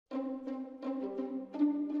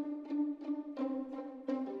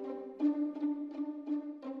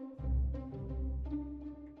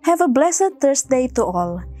Have a blessed Thursday to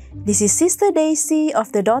all. This is Sister Daisy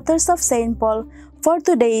of the Daughters of St. Paul for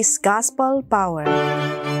today's Gospel Power.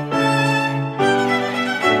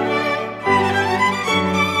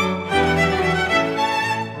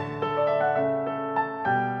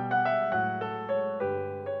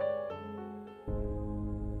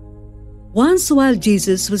 Once while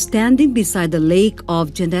Jesus was standing beside the lake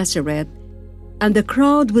of Gennesaret, and the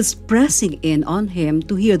crowd was pressing in on him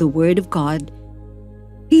to hear the word of God,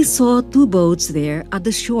 he saw two boats there at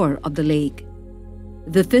the shore of the lake.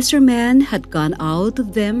 The fishermen had gone out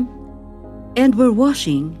of them and were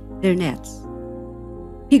washing their nets.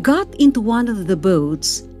 He got into one of the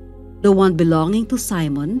boats, the one belonging to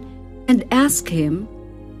Simon, and asked him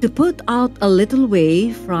to put out a little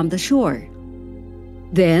way from the shore.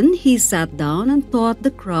 Then he sat down and taught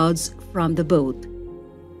the crowds from the boat.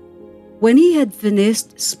 When he had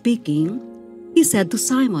finished speaking, he said to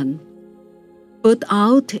Simon, "Put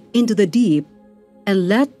out into the deep and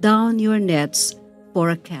let down your nets for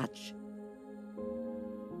a catch."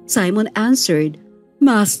 Simon answered,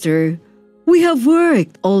 "Master, we have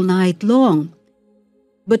worked all night long,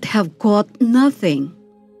 but have caught nothing.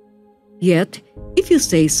 Yet, if you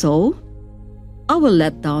say so, I will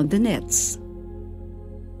let down the nets."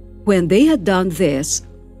 When they had done this,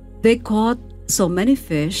 they caught so many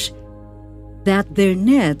fish that their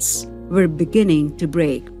nets were beginning to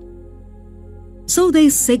break. So they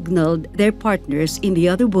signaled their partners in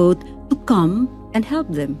the other boat to come and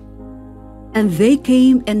help them. And they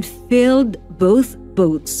came and filled both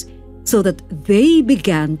boats so that they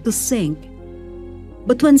began to sink.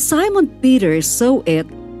 But when Simon Peter saw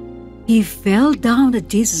it, he fell down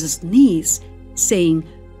at Jesus' knees, saying,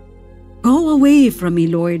 "Go away from me,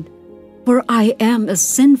 Lord, for I am a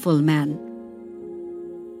sinful man."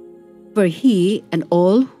 For he and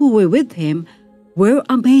all who were with him were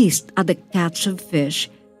amazed at the catch of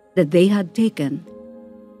fish that they had taken.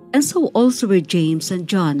 And so also were James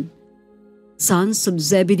and John, sons of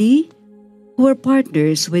Zebedee, who were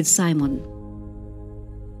partners with Simon.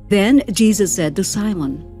 Then Jesus said to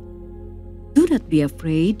Simon, "Do not be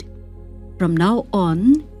afraid. From now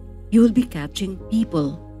on, you will be catching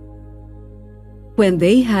people." When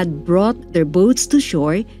they had brought their boats to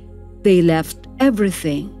shore, they left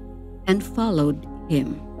everything and followed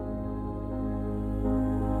him.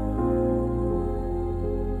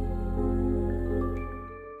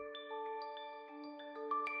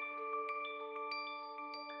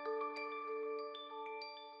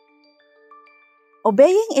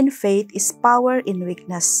 Obeying in faith is power in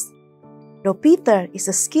weakness. Though Peter is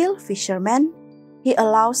a skilled fisherman, he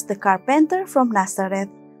allows the carpenter from Nazareth,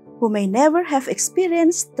 who may never have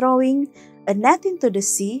experienced throwing a net into the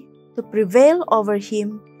sea, to prevail over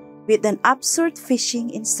him with an absurd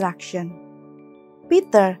fishing instruction.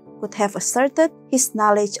 Peter could have asserted his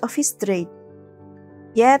knowledge of his trade.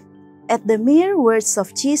 Yet, at the mere words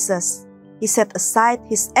of Jesus, he set aside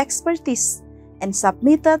his expertise and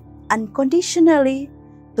submitted unconditionally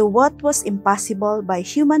to what was impossible by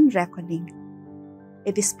human reckoning.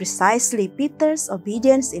 It is precisely Peter's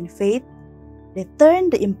obedience in faith that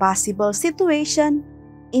turned the impossible situation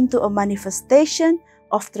into a manifestation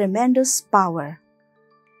of tremendous power.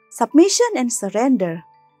 Submission and surrender,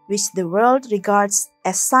 which the world regards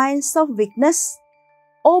as signs of weakness,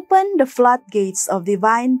 open the floodgates of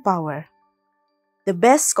divine power. The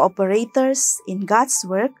best cooperators in God's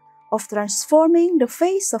work of transforming the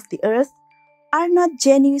face of the earth are not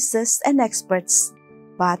geniuses and experts,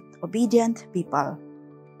 but obedient people.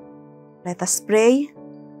 Let us pray.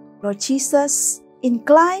 Lord Jesus,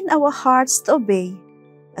 incline our hearts to obey,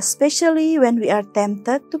 especially when we are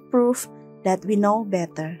tempted to prove that we know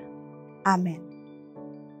better. Amen.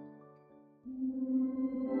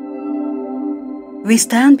 We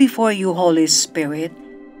stand before you, Holy Spirit,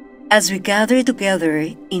 as we gather together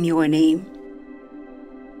in your name.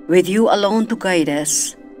 With you alone to guide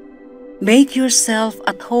us, make yourself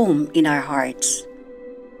at home in our hearts.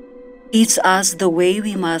 Teach us the way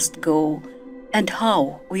we must go and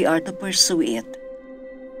how we are to pursue it.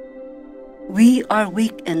 We are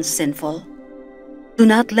weak and sinful. Do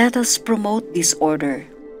not let us promote disorder.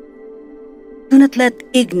 Do not let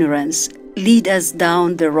ignorance lead us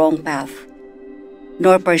down the wrong path,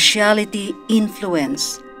 nor partiality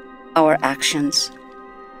influence our actions.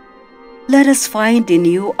 Let us find in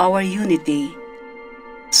you our unity,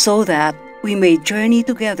 so that we may journey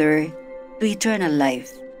together to eternal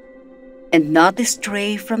life, and not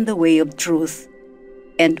stray from the way of truth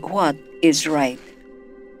and what is right.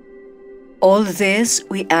 All this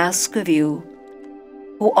we ask of you,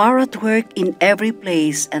 who are at work in every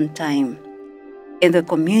place and time, in the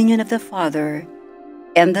communion of the Father,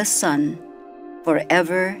 and the Son,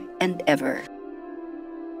 forever and ever.